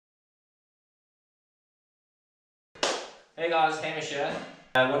Hey guys, Hamish here.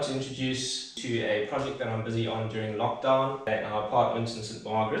 I want to introduce to a project that I'm busy on during lockdown at our apartment in St.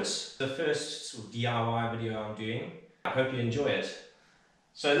 Margaret's. The first sort of DIY video I'm doing. I hope you enjoy it.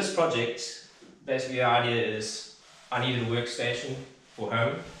 So this project, basically the idea is I needed a workstation for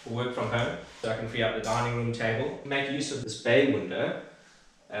work from home, so I can free up the dining room table. Make use of this bay window.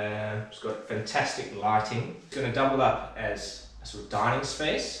 It's got fantastic lighting. It's going to double up as a sort of dining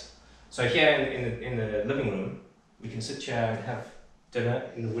space. So here in the living room, we can sit here and have dinner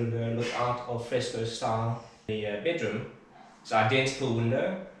in the window and look out al fresco style. The bedroom is an identical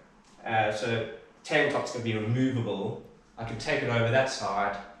window, so tabletop's going to be removable. I can take it over that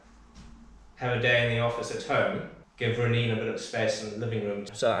side, have a day in the office at home, give Renine a bit of space in the living room.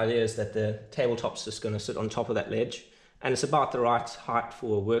 So the idea is that the tabletop's just going to sit on top of that ledge, and it's about the right height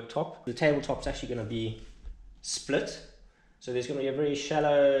for a worktop. The tabletop's actually going to be split, so there's going to be a very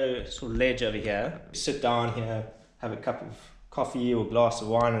shallow sort of ledge over here. Sit down here, have a cup of coffee or glass of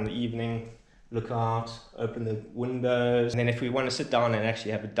wine in the evening, look out, open the windows. And then if we want to sit down and actually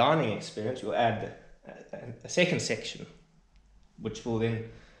have a dining experience, we'll add a second section, which will then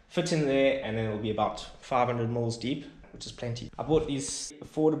fit in there, and then it will be about 500 mils deep, which is plenty. I bought these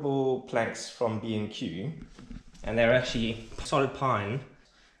affordable planks from B&Q, and they're actually solid pine,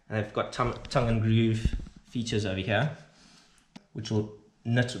 and they've got tongue and groove features over here, which will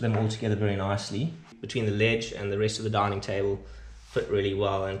knit them all together very nicely. Between the ledge and the rest of the dining table, fit really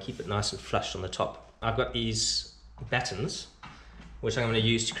well and keep it nice and flush on the top. I've got these battens, which I'm going to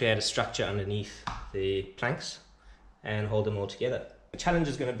use to create a structure underneath the planks and hold them all together. The challenge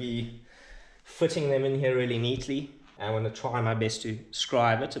is going to be fitting them in here really neatly. I'm going to try my best to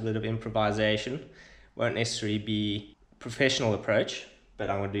scribe it, a bit of improvisation. Won't necessarily be a professional approach,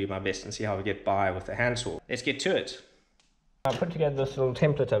 but I'm going to do my best and see how we get by with the hand saw. Let's get to it. I put together this little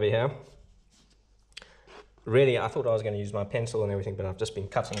template over here. Really, I thought I was going to use my pencil and everything, but I've just been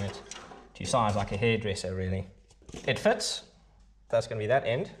cutting it to size like a hairdresser, really. It fits. That's going to be that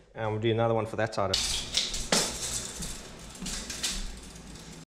end, and we'll do another one for that side.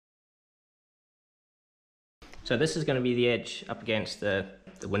 So this is going to be the edge up against the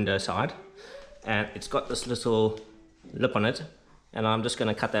window side, and it's got this little lip on it, and I'm just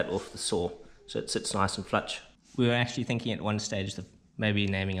going to cut that off the saw so it sits nice and flush. We were actually thinking at one stage of maybe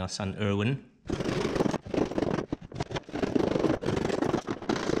naming our son Irwin.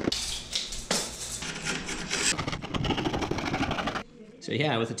 So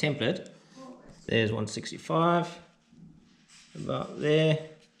yeah, with the template, there's 165, about there.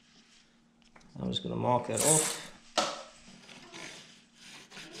 I'm just going to mark that off.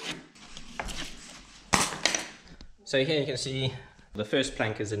 So here you can see the first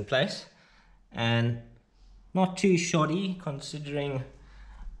plank is in place, and not too shoddy considering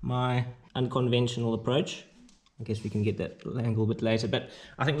my unconventional approach. I guess we can get that angle a bit later, but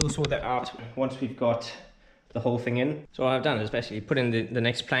I think we'll sort that out once we've got the whole thing in. So what I've done is basically put in the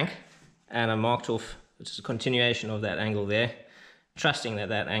next plank, and I marked off, which is a continuation of that angle there, trusting that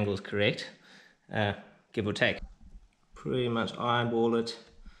that angle is correct, give or take. Pretty much eyeball it,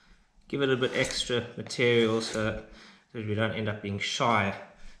 give it a bit extra material so that we don't end up being shy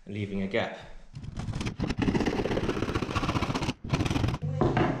and leaving a gap.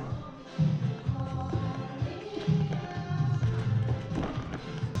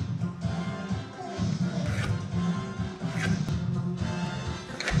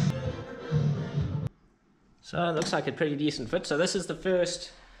 So it looks like a pretty decent fit. So this is the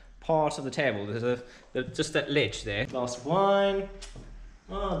first part of the table. There's just that ledge there. Glass of wine.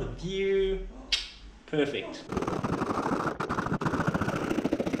 Oh, the view. Perfect.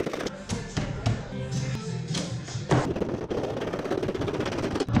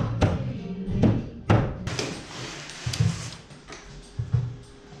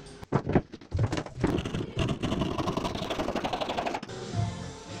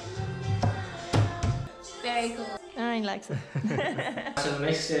 Very cool. I like it. So the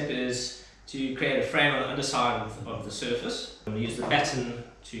next step is to create a frame on the underside of the surface. I'm going to use the batten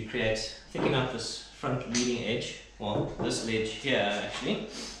to thicken up this front leading edge, well, this ledge here actually.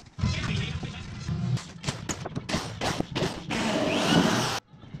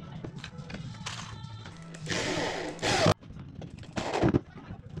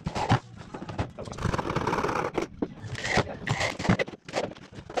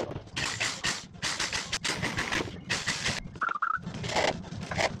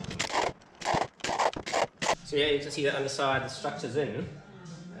 So yeah, you can see the underside, the structure's in,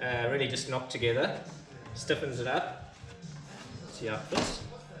 really just knocked together, stiffens it up. See how it fits.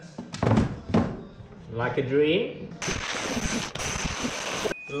 Like a dream.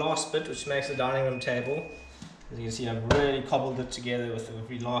 The last bit, which makes the dining room table, As you can see, I've really cobbled it together with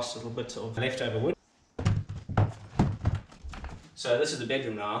every last little bit of leftover wood. So this is the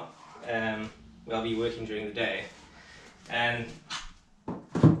bedroom now, where I'll be working during the day. And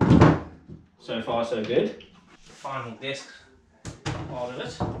so far so good. The final desk part of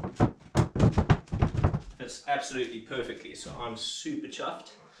it fits absolutely perfectly, so I'm super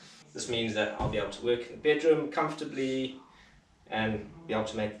chuffed. This means that I'll be able to work in the bedroom comfortably and be able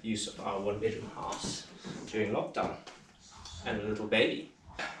to make use of our one-bedroom house during lockdown. And a little baby.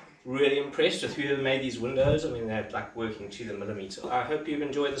 Really impressed with whoever made these windows. I mean, they're like working to the millimeter. I hope you've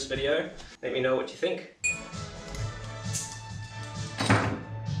enjoyed this video. Let me know what you think.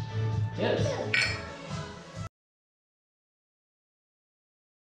 Yes.